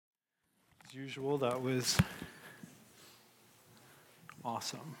As usual, that was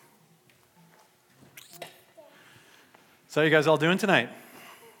awesome. So how you guys all doing tonight?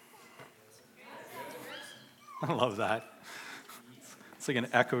 I love that. It's like an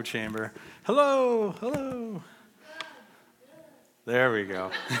echo chamber. Hello, hello. There we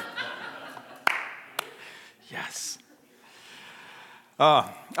go. Yes. I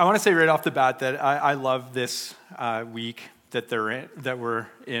want to say right off the bat that I love this week that we're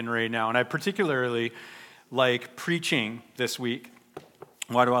in right now, and I particularly like preaching this week.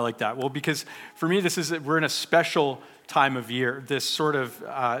 Why do I like that? Well, because for me, we're in a special time of year. This sort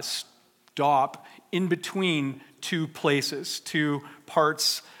of stop in between two places, two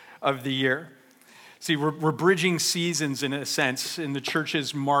parts of the year. See, we're bridging seasons in a sense in the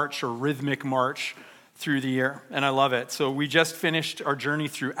church's march or rhythmic march through the year, and I love it. So we just finished our journey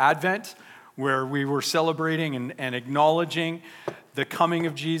through Advent, where we were celebrating and acknowledging the coming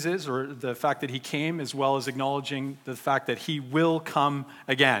of Jesus, or the fact that he came, as well as acknowledging the fact that he will come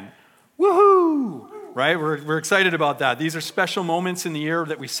again. Woohoo! Right? We're excited about that. These are special moments in the year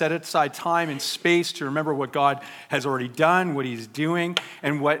that we set aside time and space to remember what God has already done, what he's doing,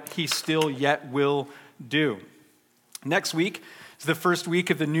 and what he still yet will do. Next week is the first week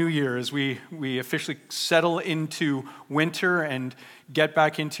of the new year as we officially settle into winter and get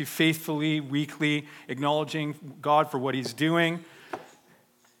back into faithfully, weekly, acknowledging God for what he's doing,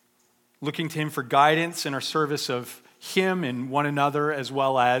 looking to him for guidance in our service of him and one another, as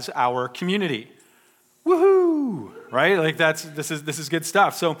well as our community. Woohoo! Right? Like this is good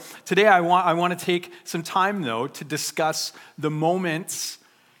stuff. So today I want to take some time though to discuss the moments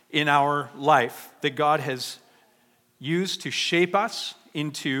in our life that God has used to shape us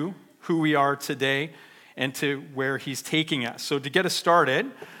into who we are today and to where he's taking us. So to get us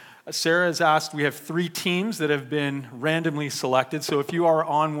started, Sarah has asked, we have 3 teams that have been randomly selected. So if you are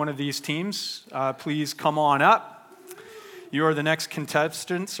on one of these teams, please come on up. You are the next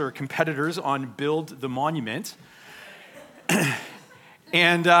contestants or competitors on Build the Monument.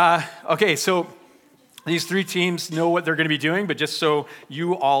 And, okay, so these 3 teams know what they're going to be doing, but just so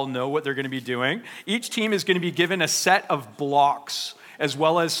you all know what they're going to be doing, each team is going to be given a set of blocks as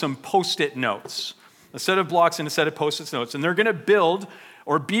well as some Post-it notes. A set of blocks and a set of Post-it notes. And they're going to build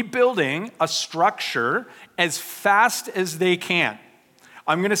or be building a structure as fast as they can.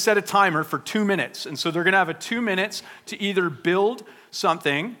 I'm going to set a timer for 2 minutes. And so they're going to have 2 minutes to either build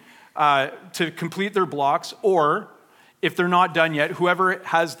something to complete their blocks, or if they're not done yet, whoever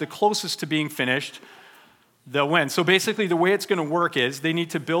has the closest to being finished, they'll win. So basically the way it's going to work is they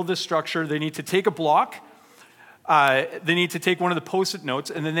need to build this structure. They need to take a block. They need to take one of the Post-it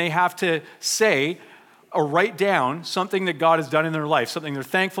notes, and then they have to say or write down something that God has done in their life, something they're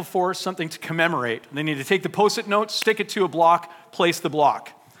thankful for, something to commemorate. They need to take the Post-it note, stick it to a block, place the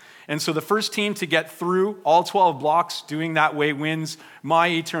block. And so the first team to get through all 12 blocks doing that way wins my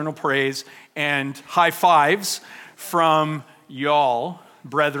eternal praise and high fives from y'all,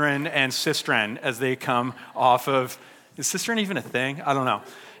 brethren and sistren, as they come off of, is sistren even a thing? I don't know.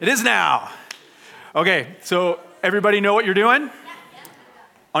 It is now. Okay, so everybody know what you're doing?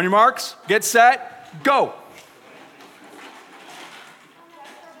 On your marks, get set. Go.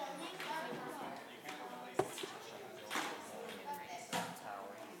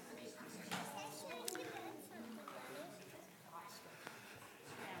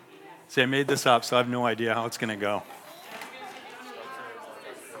 See, I made this up, so I have no idea how it's going to go.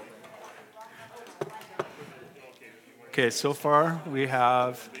 Okay, so far we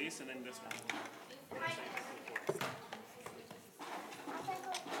have...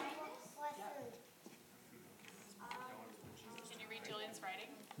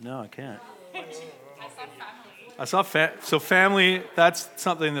 No, I can't. I saw family. So family, that's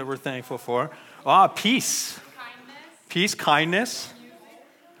something that we're thankful for. Peace. Kindness. Peace, kindness.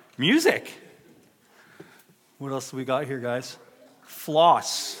 Music. What else do we got here, guys?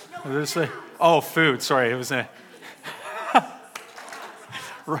 Floss. Food. Sorry, it was a...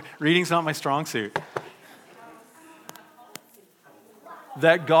 Reading's not my strong suit.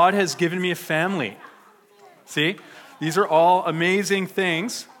 That God has given me a family. See? These are all amazing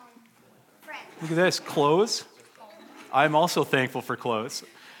things. Look at this, clothes. I'm also thankful for clothes.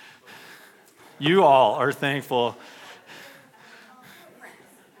 You all are thankful.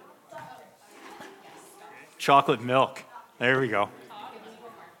 Chocolate milk. There we go. –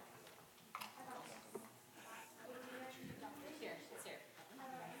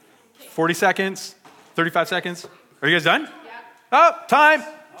 40 seconds, 35 seconds. Are you guys done? Yeah. Oh, time.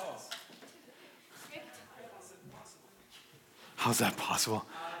 How's that possible?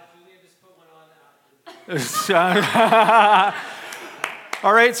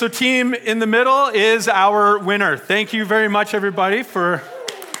 All right, so team in the middle is our winner. Thank you very much, everybody, for...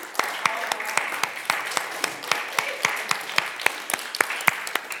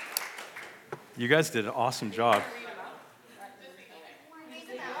 You guys did an awesome job.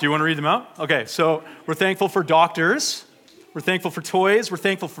 Do you want to read them out? Okay, so we're thankful for doctors. We're thankful for toys. We're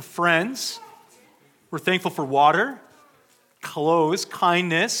thankful for friends. We're thankful for water, clothes,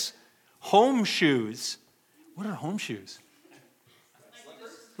 kindness, home shoes. What are home shoes?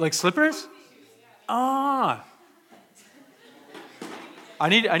 Like slippers? Ah. I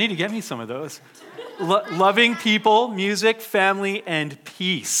need to get me some of those. Loving people, music, family, and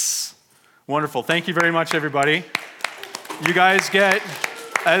peace. Wonderful. Thank you very much, everybody. You guys get,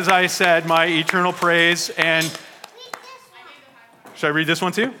 as I said, my eternal praise. And should I read this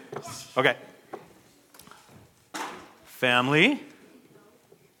one too? Okay. Family,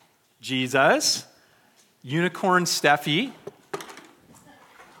 Jesus, Unicorn Steffi.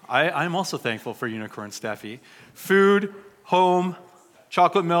 I'm also thankful for Unicorn Steffi. Food, home,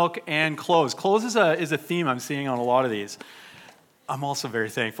 chocolate milk, and clothes. Clothes is a theme I'm seeing on a lot of these. I'm also very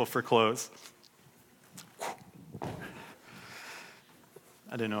thankful for clothes. I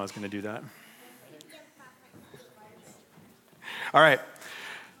didn't know I was going to do that. All right.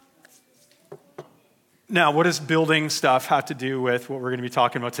 Now, what does building stuff have to do with what we're going to be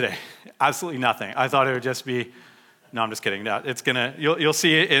talking about today? Absolutely nothing. I thought it would just be, no, I'm just kidding. No, it's gonna. You'll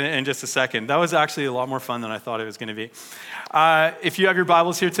see it in just a second. That was actually a lot more fun than I thought it was going to be. If you have your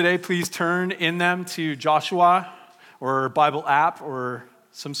Bibles here today, please turn in them to Joshua or Bible app or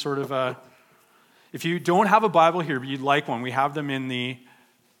some sort of if you don't have a Bible here, but you'd like one, we have them in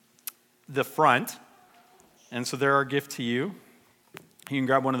the front. And so they're our gift to you. You can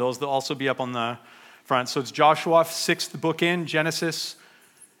grab one of those. They'll also be up on the front. So it's Joshua, 6th book in, Genesis,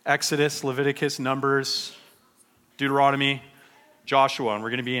 Exodus, Leviticus, Numbers, Deuteronomy, Joshua. And we're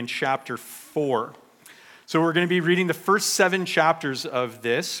going to be in chapter 4. So we're going to be reading the first 7 chapters of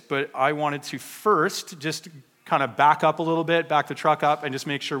this, but I wanted to first just kind of back up a little bit, back the truck up, and just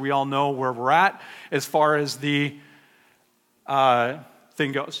make sure we all know where we're at as far as the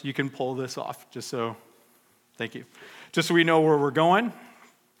thing goes. You can pull this off, thank you. Just so we know where we're going.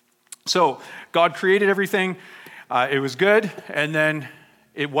 So God created everything. It was good, and then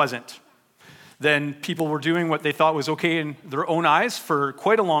it wasn't. Then people were doing what they thought was okay in their own eyes for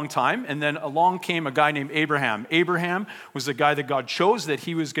quite a long time, and then along came a guy named Abraham. Abraham was the guy that God chose that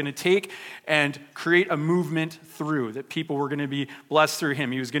he was going to take and create a movement through, that people were going to be blessed through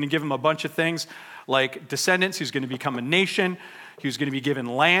him. He was going to give them a bunch of things like descendants. He was going to become a nation. He was going to be given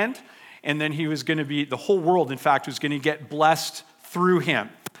land, and then he was going to be, the whole world, in fact, was going to get blessed through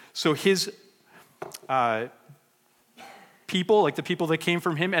him. So his people, like the people that came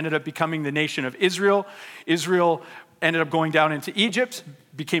from him, ended up becoming the nation of Israel. Israel ended up going down into Egypt,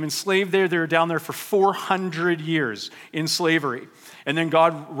 became enslaved there. They were down there for 400 years in slavery. And then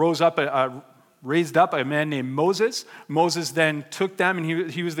God raised up a man named Moses. Moses then took them, and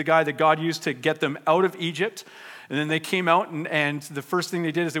he was the guy that God used to get them out of Egypt. And then they came out, and the first thing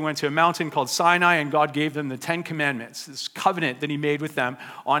they did is they went to a mountain called Sinai, and God gave them the 10 Commandments, this covenant that he made with them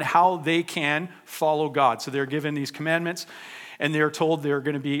on how they can follow God. So they're given these commandments, and they're told they're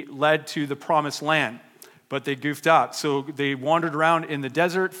going to be led to the promised land. But they goofed up. So they wandered around in the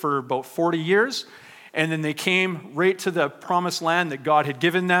desert for about 40 years, and then they came right to the promised land that God had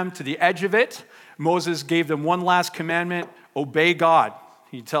given them, to the edge of it. Moses gave them one last commandment: obey God.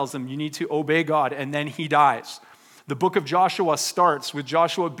 He tells them, you need to obey God, and then he dies. The book of Joshua starts with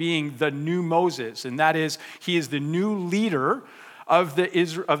Joshua being the new Moses, and that is, he is the new leader of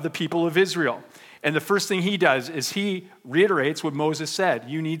the people of Israel. And the first thing he does is he reiterates what Moses said: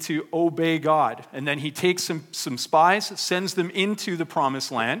 you need to obey God. And then he takes some spies, sends them into the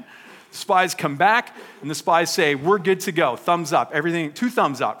promised land. The spies come back, and the spies say, we're good to go. Thumbs up. Everything, 2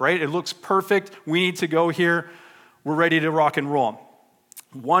 thumbs up, right? It looks perfect. We need to go here. We're ready to rock and roll.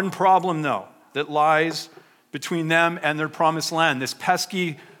 One problem, though, that lies between them and their promised land: this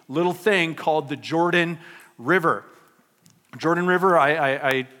pesky little thing called the Jordan River. Jordan River,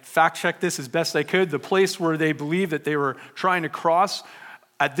 I fact-checked this as best I could. The place where they believe that they were trying to cross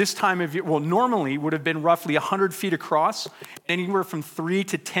at this time of year, well, normally would have been roughly 100 feet across, anywhere from 3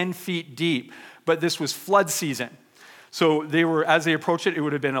 to 10 feet deep. But this was flood season. So as they approached it, it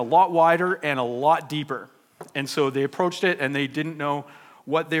would have been a lot wider and a lot deeper. And so they approached it, and they didn't know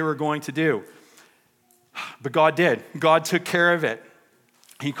what they were going to do. But God did. God took care of it.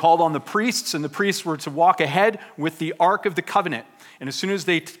 He called on the priests, and the priests were to walk ahead with the Ark of the Covenant. And as soon as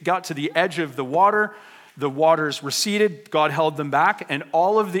they got to the edge of the waters receded. God held them back, and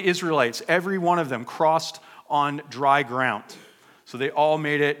all of the Israelites, every one of them, crossed on dry ground. So they all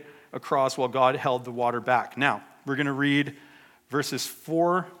made it across while God held the water back. Now, we're going to read verses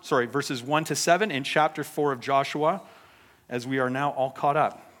 1 to 7 in chapter 4 of Joshua, as we are now all caught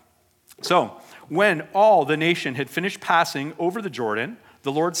up. So, when all the nation had finished passing over the Jordan,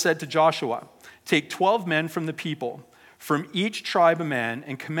 the Lord said to Joshua, "Take 12 men from the people, from each tribe a man,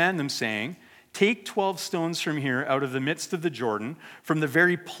 and command them, saying, 'Take 12 stones from here out of the midst of the Jordan, from the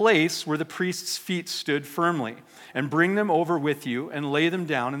very place where the priest's feet stood firmly, and bring them over with you, and lay them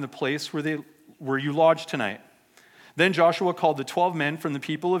down in the place where you lodge tonight.' Then Joshua called the 12 men from the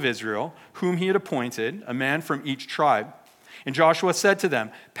people of Israel, whom he had appointed, a man from each tribe. And Joshua said to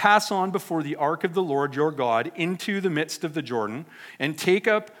them, 'Pass on before the ark of the Lord your God into the midst of the Jordan, and take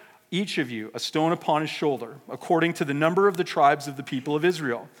up each of you a stone upon his shoulder, according to the number of the tribes of the people of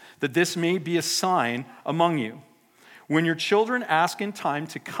Israel, that this may be a sign among you. When your children ask in time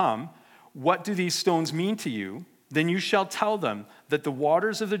to come, what do these stones mean to you? Then you shall tell them that the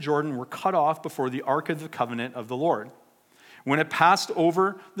waters of the Jordan were cut off before the ark of the covenant of the Lord. When it passed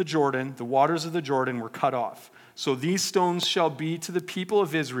over the Jordan, the waters of the Jordan were cut off. So these stones shall be to the people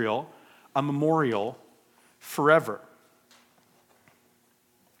of Israel a memorial forever.'"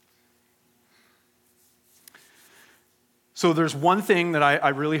 So there's one thing that I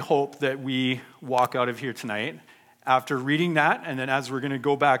really hope that we walk out of here tonight. After reading that, and then as we're going to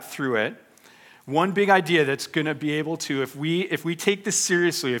go back through it, one big idea that's going to be able to, if we take this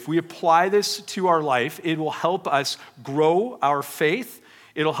seriously, if we apply this to our life, it will help us grow our faith.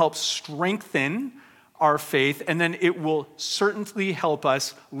 It'll help strengthen our faith, and then it will certainly help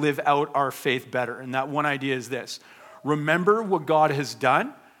us live out our faith better. And that one idea is this: remember what God has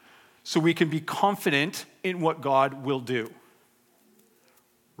done so we can be confident in what God will do.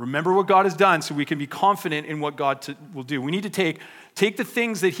 Remember what God has done so we can be confident in what God will do. We need to take the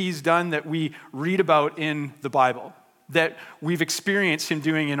things that he's done that we read about in the Bible, that we've experienced him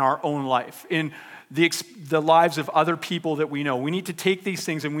doing in our own life, in the lives of other people that we know. We need to take these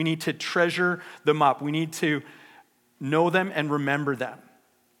things and we need to treasure them up. We need to know them and remember them.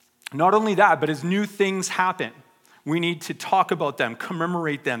 Not only that, but as new things happen, we need to talk about them,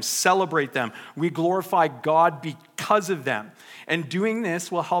 commemorate them, celebrate them. We glorify God because of them. And doing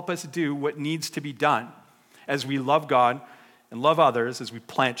this will help us do what needs to be done as we love God and love others, as we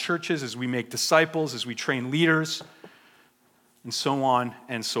plant churches, as we make disciples, as we train leaders, and so on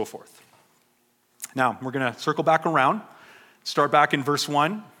and so forth. Now, we're going to circle back around, start back in verse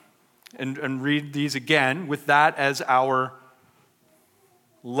 1, and read these again with that as our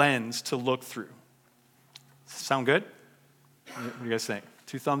lens to look through. Sound good? What do you guys think?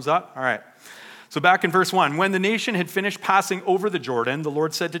 2 thumbs up? All right. So back in verse 1, when the nation had finished passing over the Jordan, the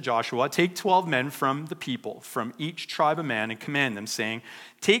Lord said to Joshua, "Take 12 men from the people, from each tribe a man, and command them, saying,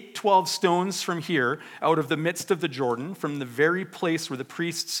 'Take 12 stones from here, out of the midst of the Jordan, from the very place where the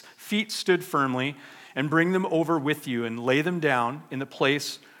priest's feet stood firmly, and bring them over with you, and lay them down in the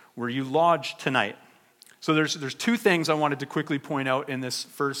place where you lodge tonight.'" So there's 2 things I wanted to quickly point out in this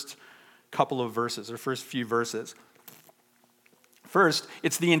first couple of verses, or first few verses. First,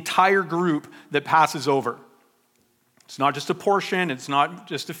 it's the entire group that passes over. It's not just a portion, it's not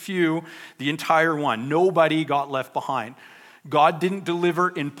just a few, the entire one. Nobody got left behind. God didn't deliver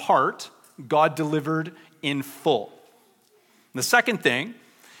in part, God delivered in full. The second thing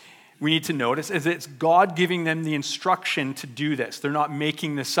we need to notice is it's God giving them the instruction to do this. They're not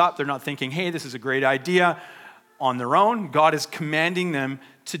making this up. They're not thinking, hey, this is a great idea on their own. God is commanding them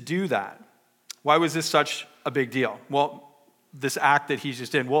to do that. Why was this such a big deal? Well, this act that he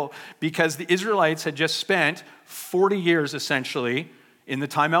just did. Well, because the Israelites had just spent 40 years essentially in the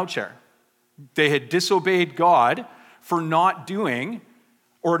timeout chair. They had disobeyed God for not doing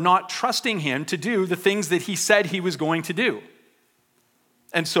or not trusting him to do the things that he said he was going to do.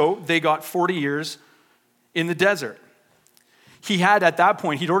 And so they got 40 years in the desert. He had, at that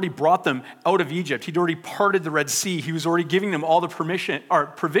point, he'd already brought them out of Egypt. He'd already parted the Red Sea. He was already giving them all the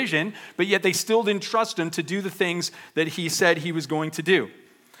provision, but yet they still didn't trust him to do the things that he said he was going to do.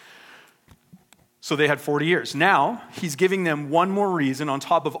 So they had 40 years. Now, he's giving them one more reason on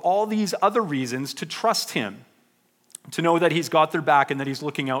top of all these other reasons to trust him, to know that he's got their back and that he's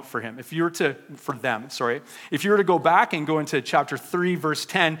looking out for him. If you were to go back and go into chapter 3, verse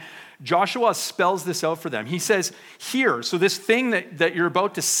 10, Joshua spells this out for them. He says, here, so this thing that you're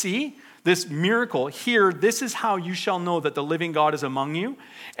about to see, this miracle, here, this is how you shall know that the living God is among you,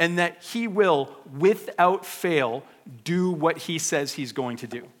 and that he will, without fail, do what he says he's going to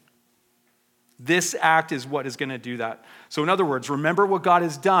do. This act is what is going to do that. So in other words, remember what God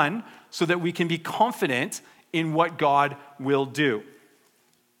has done so that we can be confident in what God will do.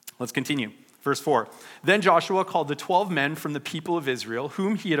 Let's continue. Verse 4, then Joshua called the 12 men from the people of Israel,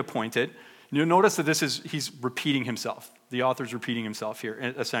 whom he had appointed. You'll notice that he's repeating himself. The author's repeating himself here,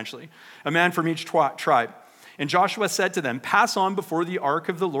 essentially. A man from each tribe. And Joshua said to them, pass on before the ark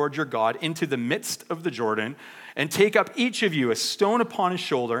of the Lord your God into the midst of the Jordan, and take up each of you a stone upon his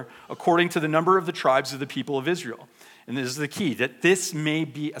shoulder, according to the number of the tribes of the people of Israel. And this is the key, that this may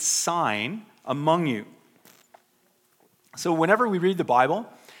be a sign among you. So whenever we read the Bible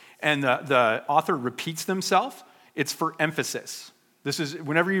and the author repeats themselves, it's for emphasis. This is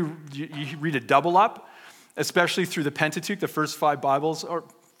whenever you read a double up, especially through the Pentateuch, the first five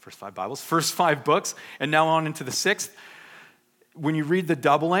books, and now on into the sixth. When you read the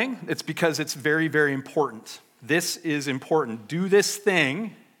doubling, it's because it's very, very important. This is important. Do this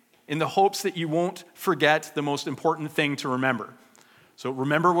thing in the hopes that you won't forget the most important thing to remember. So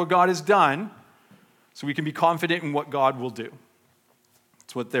remember what God has done so we can be confident in what God will do.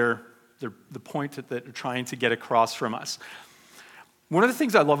 It's what the point that they're trying to get across from us. One of the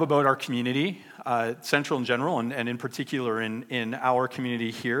things I love about our community, Central in general, and in particular in our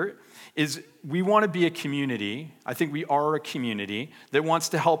community here, is we want to be a community, I think we are a community, that wants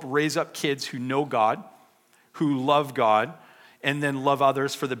to help raise up kids who know God, who love God, and then love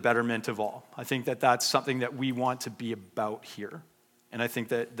others for the betterment of all. I think that that's something that we want to be about here. And I think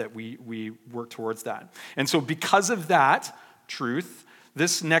that we work towards that. And so because of that truth,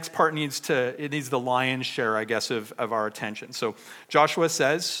 this next part needs the lion's share, I guess, of our attention. So Joshua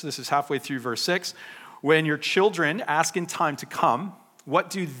says, this is halfway through verse 6, when your children ask in time to come, what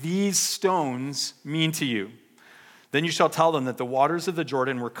do these stones mean to you? Then you shall tell them that the waters of the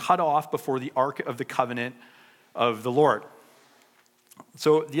Jordan were cut off before the ark of the covenant of the Lord.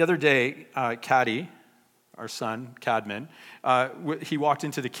 So the other day, Caddy, our son, Cadman, he walked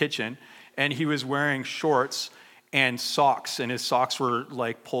into the kitchen and he was wearing shorts and socks, and his socks were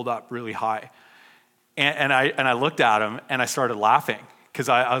like pulled up really high. And I looked at him and I started laughing because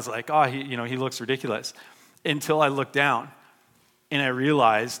I was like, oh, he looks ridiculous. Until I looked down and I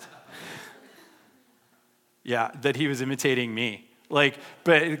realized, that he was imitating me. I'm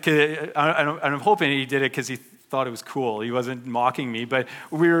hoping he did it because he thought it was cool. He wasn't mocking me, but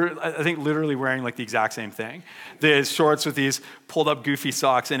we were, I think, literally wearing like the exact same thing. The shorts with these pulled up goofy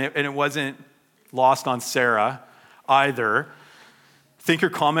socks, and it wasn't lost on Sarah either. I think her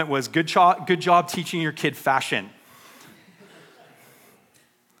comment was, good job teaching your kid fashion.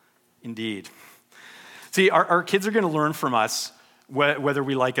 Indeed. See, our kids are going to learn from us whether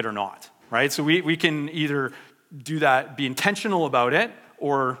we like it or not, right? So we can either do that, be intentional about it,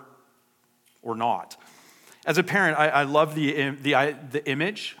 or not. As a parent, I love the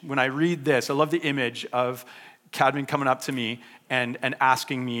image. When I read this, I love the image of Cadman coming up to me and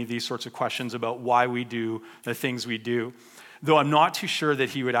asking me these sorts of questions about why we do the things we do. Though I'm not too sure that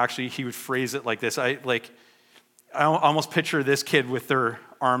he would phrase it like this. I almost picture this kid with their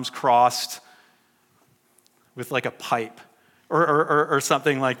arms crossed with like a pipe or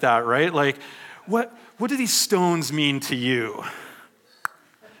something like that, right? Like, what do these stones mean to you?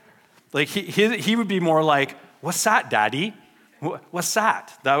 Like he would be more like, what's that, Daddy? What's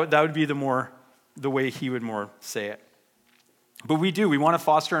that? That would be the way he would more say it. But we want to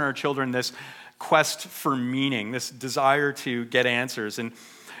foster in our children this quest for meaning, this desire to get answers. And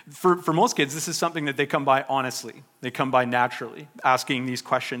for most kids, this is something that they come by honestly. They come by naturally, asking these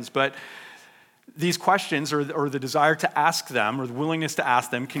questions. But these questions or the desire to ask them or the willingness to ask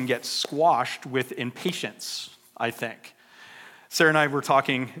them can get squashed with impatience, I think. Sarah and I were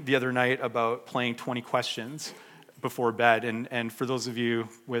talking the other night about playing 20 questions before bed. And for those of you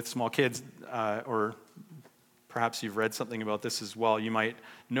with small kids, or perhaps you've read something about this as well, you might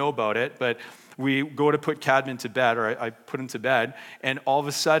know about it. But we go to put Cadman to bed, or I put him to bed, and all of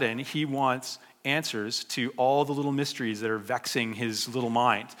a sudden he wants answers to all the little mysteries that are vexing his little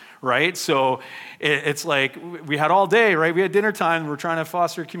mind, right? So it's like we had all day, right? We had dinner time. We're trying to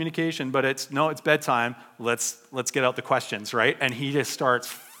foster communication, but it's bedtime. Let's get out the questions, right? And he just starts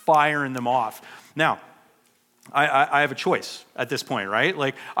firing them off. Now, I have a choice at this point, right?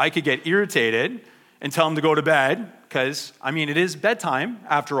 Like I could get irritated and tell him to go to bed because, it is bedtime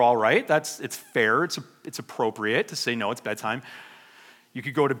after all, right? It's fair. It's appropriate to say, no, it's bedtime. You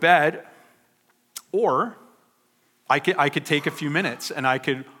could go to bed. Or I could take a few minutes and I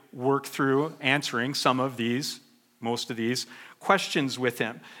could work through answering most of these questions with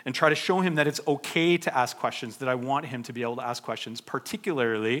him and try to show him that it's okay to ask questions, that I want him to be able to ask questions,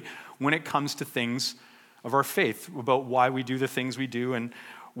 particularly when it comes to things of our faith, about why we do the things we do and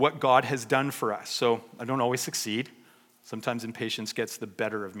what God has done for us. So I don't always succeed. Sometimes impatience gets the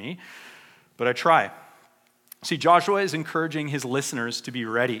better of me, but I try. See, Joshua is encouraging his listeners to be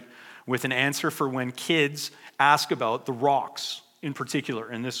ready. with an answer for when kids ask about the rocks in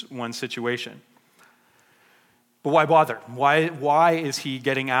particular in this one situation. But why bother? Why is he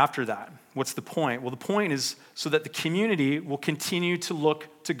getting after that? What's the point? Well, the point is so that the community will continue to look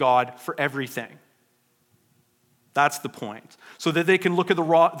to God for everything. That's the point. So that they can look at the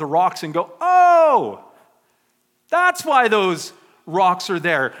rocks and go, oh, that's why those rocks are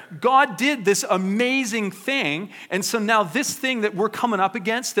there. God did this amazing thing, and so now this thing that we're coming up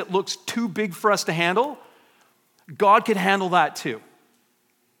against that looks too big for us to handle, God could handle that too,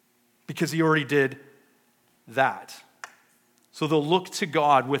 because he already did that. So they'll look to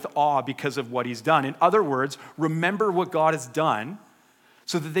God with awe because of what he's done. In other words, remember what God has done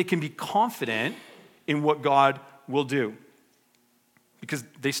so that they can be confident in what God will do. Because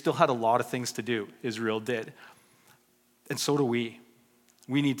they still had a lot of things to do, Israel did. And so do we.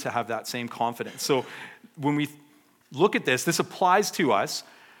 We need to have that same confidence. So when we look at this applies to us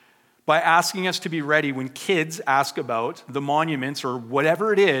by asking us to be ready when kids ask about the monuments or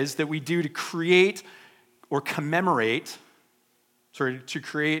whatever it is that we do to create or commemorate,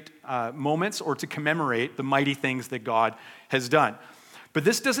 moments or to commemorate the mighty things that God has done. But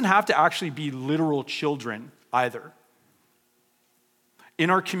this doesn't have to actually be literal children either. In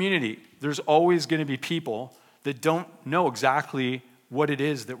our community, there's always going to be people that don't know exactly what it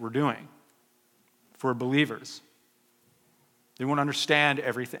is that we're doing for believers. They won't understand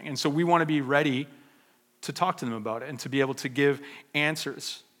everything. And so we want to be ready to talk to them about it and to be able to give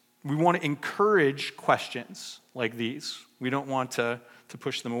answers. We want to encourage questions like these. We don't want to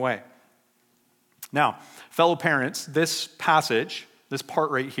push them away. Now, fellow parents, this passage, this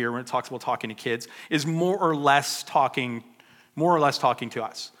part right here when it talks about talking to kids, is more or less talking to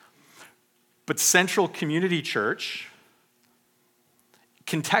us. But Central Community Church,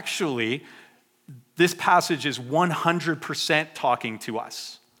 contextually, this passage is 100% talking to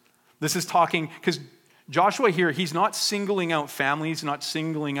us. This is talking, because Joshua here, he's not singling out families, not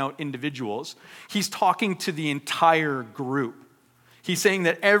singling out individuals. He's talking to the entire group. He's saying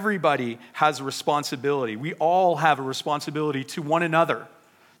that everybody has a responsibility. We all have a responsibility to one another,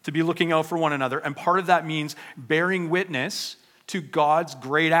 to be looking out for one another. And part of that means bearing witness to God's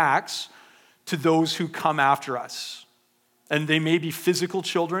great acts to those who come after us. And they may be physical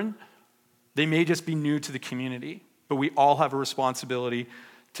children. They may just be new to the community. But we all have a responsibility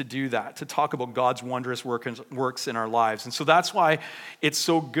to do that, to talk about God's wondrous works in our lives. And so that's why it's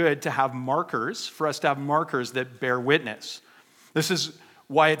so good to have markers, for us to have markers that bear witness. This is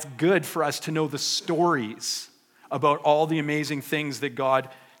why it's good for us to know the stories about all the amazing things that God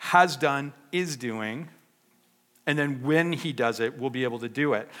has done, is doing, and then when he does it, we'll be able to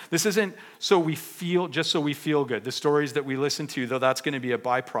do it. This isn't so we feel good. The stories that we listen to, though, that's going to be a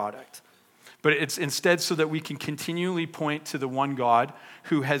byproduct. But it's instead so that we can continually point to the one God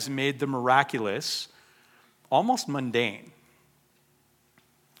who has made the miraculous almost mundane.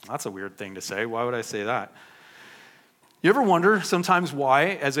 That's a weird thing to say. Why would I say that? You ever wonder sometimes why,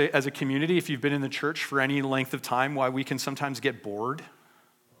 as a community, if you've been in the church for any length of time, why we can sometimes get bored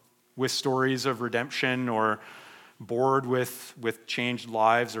with stories of redemption or bored with changed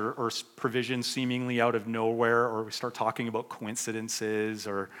lives or provision seemingly out of nowhere, or we start talking about coincidences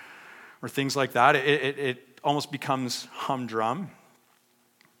or things like that? It almost becomes humdrum.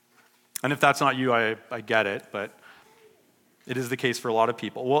 And if that's not you, I get it, but it is the case for a lot of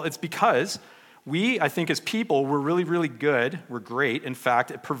people. Well, it's because we, I think as people, we're really, really good, we're great, in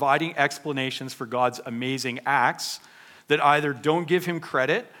fact, at providing explanations for God's amazing acts that either don't give him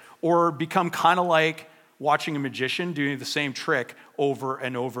credit or become kind of like watching a magician doing the same trick over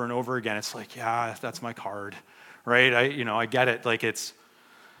and over and over again. It's like, yeah, that's my card, right? I get it. Like it's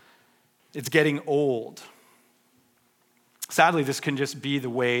getting old. Sadly, this can just be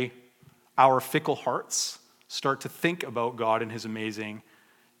the way our fickle hearts start to think about God and his amazing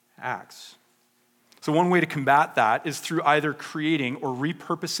acts. So one way to combat that is through either creating or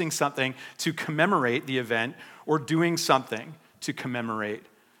repurposing something to commemorate the event or doing something to commemorate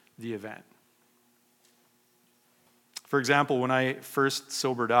the event. For example, when I first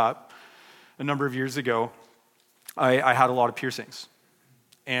sobered up a number of years ago, I had a lot of piercings.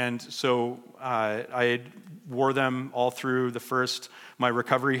 And so I wore them all through my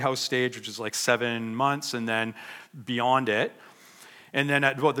recovery house stage, which is like 7 months, and then beyond it. And then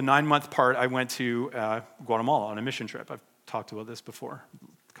at about the 9-month part, I went to Guatemala on a mission trip. I've talked about this before,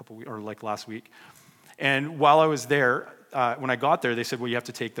 last week. And while I was there, when I got there, they said, well, you have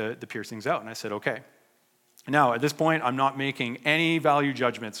to take the piercings out. And I said, okay. Now, at this point, I'm not making any value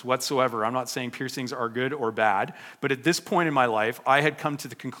judgments whatsoever. I'm not saying piercings are good or bad. But at this point in my life, I had come to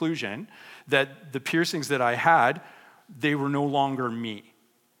the conclusion that the piercings that I had, they were no longer me.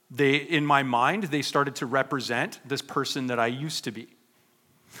 in my mind, they started to represent this person that I used to be.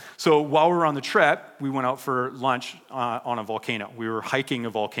 So while we were on the trip, we went out for lunch on a volcano. We were hiking a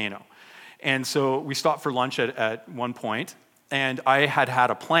volcano. And so we stopped for lunch at one point, and I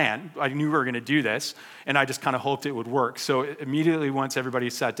had a plan. I knew we were going to do this, and I just kind of hoped it would work. So immediately once everybody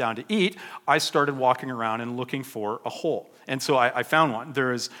sat down to eat, I started walking around and looking for a hole. And so I found one.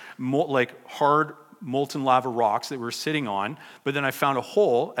 There is hard molten lava rocks that we were sitting on, but then I found a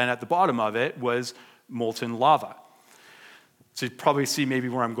hole, and at the bottom of it was molten lava. So you probably see maybe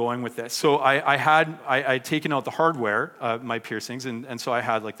where I'm going with this. So I'd taken out the hardware, my piercings, and so I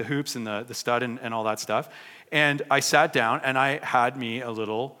had like the hoops and the stud and all that stuff. And I sat down and I had me a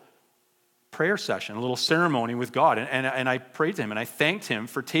little prayer session, a little ceremony with God. And I prayed to him and I thanked him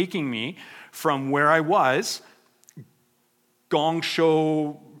for taking me from where I was, gong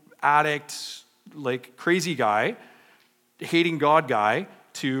show addict, like crazy guy, hating God guy,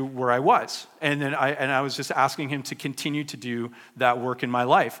 to where I was. And then I was just asking him to continue to do that work in my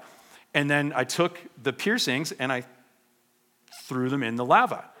life. And then I took the piercings and I threw them in the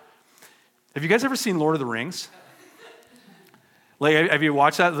lava. Have you guys ever seen Lord of the Rings? Like, have you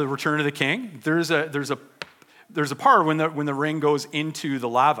watched that, The Return of the King? There's a part when the ring goes into the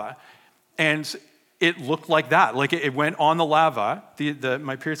lava, and it looked like that. Like it went on the lava.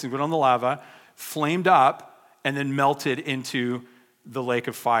 My piercings went on the lava, flamed up, and then melted into the lake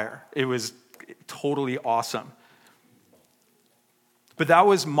of fire. It was totally awesome. But that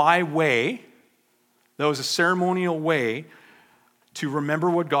was my way. That was a ceremonial way to remember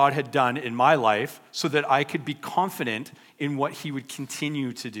what God had done in my life so that I could be confident in what he would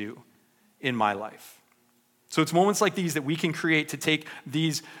continue to do in my life. So it's moments like these that we can create to take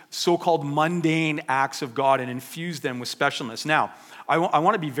these so-called mundane acts of God and infuse them with specialness. Now, I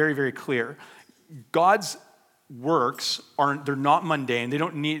want to be very, very clear. God's works they're not mundane.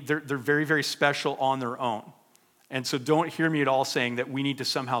 They're very, very special on their own. And so don't hear me at all saying that we need to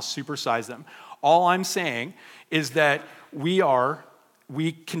somehow supersize them. All I'm saying is that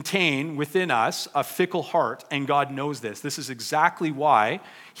we contain within us a fickle heart, and God knows this. This is exactly why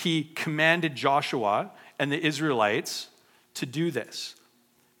he commanded Joshua and the Israelites to do this.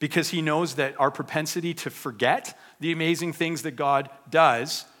 Because he knows that our propensity to forget the amazing things that God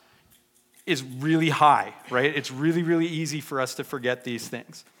does is really high, right? It's really, really easy for us to forget these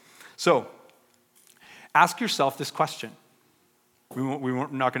things. So, ask yourself this question. We're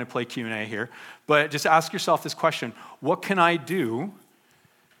not going to play Q&A here, but just ask yourself this question. What can I do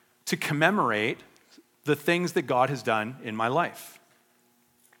to commemorate the things that God has done in my life?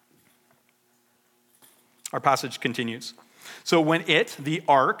 Our passage continues. So when the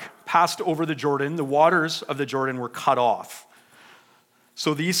ark, passed over the Jordan, the waters of the Jordan were cut off.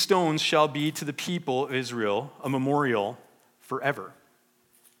 So these stones shall be to the people of Israel a memorial forever.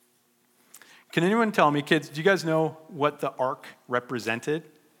 Can anyone tell me, kids, do you guys know what the ark represented?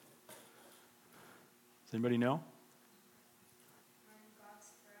 Does anybody know?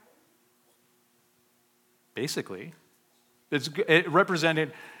 Basically, it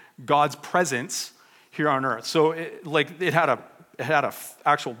represented God's presence here on earth. So it had a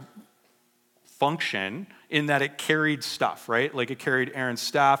actual function in that it carried stuff, right? Like it carried Aaron's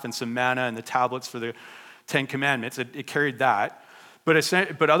staff and some manna and the tablets for the 10 Commandments. It carried that.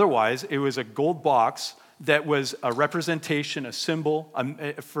 But otherwise, it was a gold box that was a representation, a symbol,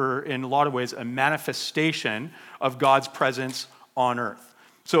 in a lot of ways, a manifestation of God's presence on earth.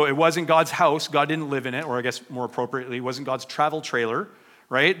 So it wasn't God's house. God didn't live in it, or I guess more appropriately, it wasn't God's travel trailer,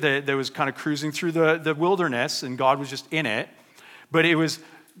 right? That was kind of cruising through the wilderness, and God was just in it. But it was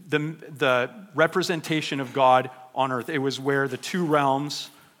the representation of God on earth. It was where the two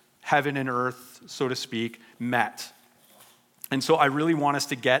realms, heaven and earth, so to speak, met. And so I really want us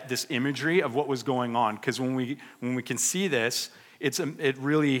to get this imagery of what was going on, because when we can see this, it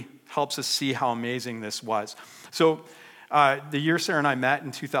really helps us see how amazing this was. So the year Sarah and I met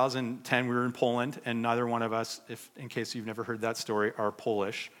in 2010, we were in Poland, and neither one of us, in case you've never heard that story, are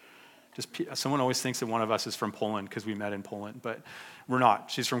Polish. Someone always thinks that one of us is from Poland because we met in Poland, but we're not.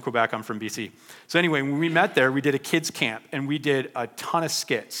 She's from Quebec, I'm from BC. So anyway, when we met there, we did a kids camp, and we did a ton of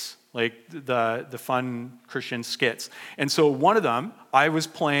skits, like the fun Christian skits. And so one of them, I was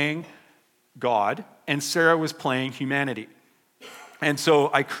playing God, and Sarah was playing humanity. And so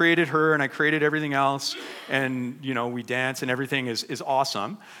I created her, and I created everything else, and we dance, and everything is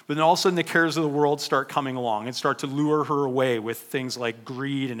awesome. But then all of a sudden, the cares of the world start coming along and start to lure her away with things like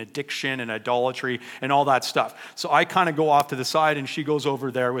greed and addiction and idolatry and all that stuff. So I kind of go off to the side, and she goes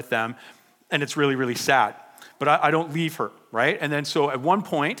over there with them, and it's really, really sad. but I don't leave her, right? And then so at one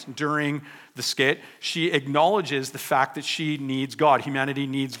point during the skit, she acknowledges the fact that she needs God. Humanity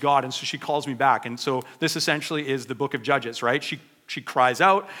needs God. And so she calls me back. And so this essentially is the book of Judges, right? She cries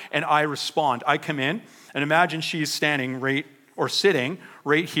out and I respond. I come in and imagine she's sitting right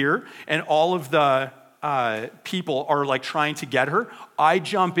here and all of the people are like trying to get her. I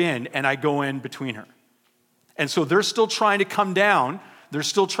jump in and I go in between her. And so they're still trying to come down. They're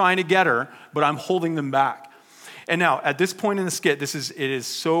still trying to get her, but I'm holding them back. And now, at this point in the skit, it is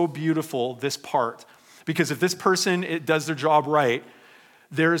so beautiful, this part, because if this person does their job right,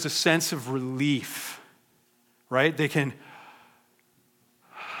 there is a sense of relief, right? They can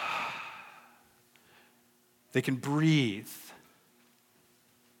breathe.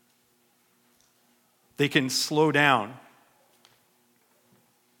 They can slow down.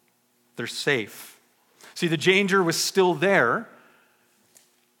 They're safe. See, the danger was still there,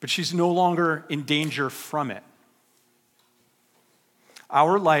 but she's no longer in danger from it.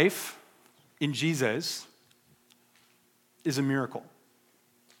 Our life in Jesus is a miracle.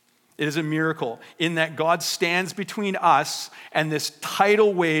 It is a miracle in that God stands between us and this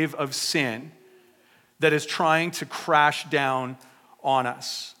tidal wave of sin that is trying to crash down on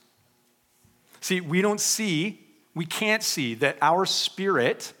us. See, we can't see that our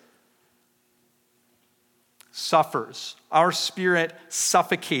spirit suffers. Our spirit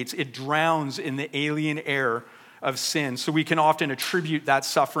suffocates. It drowns in the alien air of sin. So we can often attribute that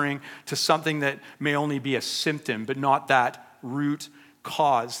suffering to something that may only be a symptom, but not that root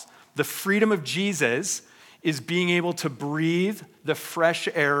cause. The freedom of Jesus is being able to breathe the fresh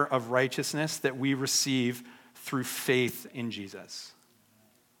air of righteousness that we receive through faith in Jesus.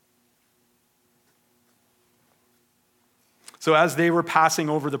 So as they were passing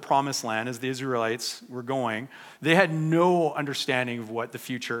over the promised land, as the Israelites were going, they had no understanding of what the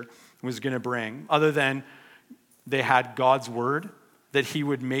future was going to bring, other than they had God's word that he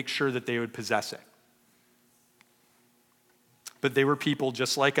would make sure that they would possess it. But they were people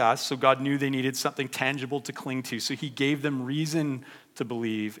just like us, so God knew they needed something tangible to cling to. So he gave them reason to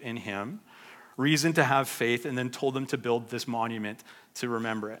believe in him, reason to have faith, and then told them to build this monument to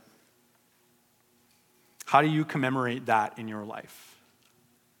remember it. How do you commemorate that in your life?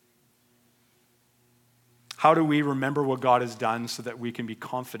 How do we remember what God has done so that we can be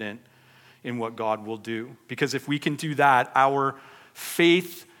confident in what God will do? Because if we can do that, our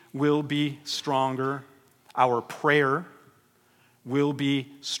faith will be stronger, our prayer will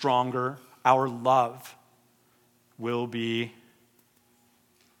be stronger, our love will be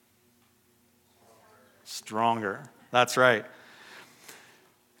stronger. That's right.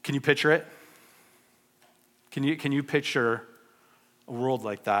 Can you picture it? Can you picture a world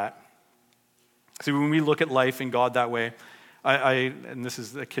like that? See, when we look at life and God that way, and this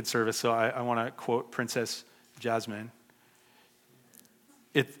is the kid service, so I want to quote Princess Jasmine.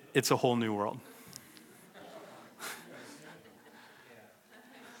 It's a whole new world.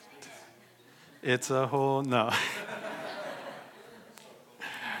 No.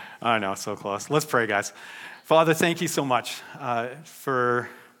 I know, so close. Let's pray, guys. Father, thank you so much for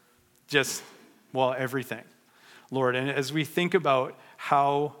just, everything, Lord. And as we think about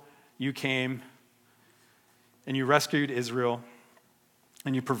how you came and you rescued Israel,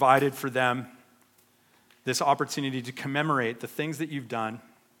 and you provided for them this opportunity to commemorate the things that you've done,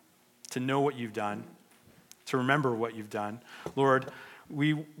 to know what you've done, to remember what you've done. Lord,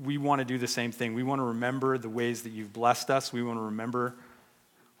 we want to do the same thing. We want to remember the ways that you've blessed us. We want to remember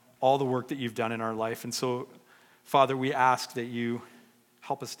all the work that you've done in our life. And so, Father, we ask that you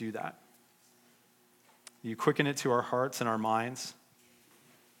help us do that. You quicken it to our hearts and our minds.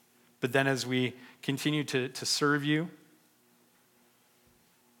 But then as we continue to serve you,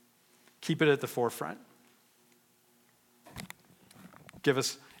 keep it at the forefront. Give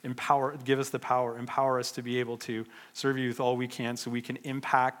us the power, empower us to be able to serve you with all we can so we can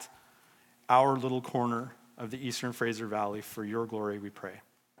impact our little corner of the Eastern Fraser Valley. For your glory, we pray.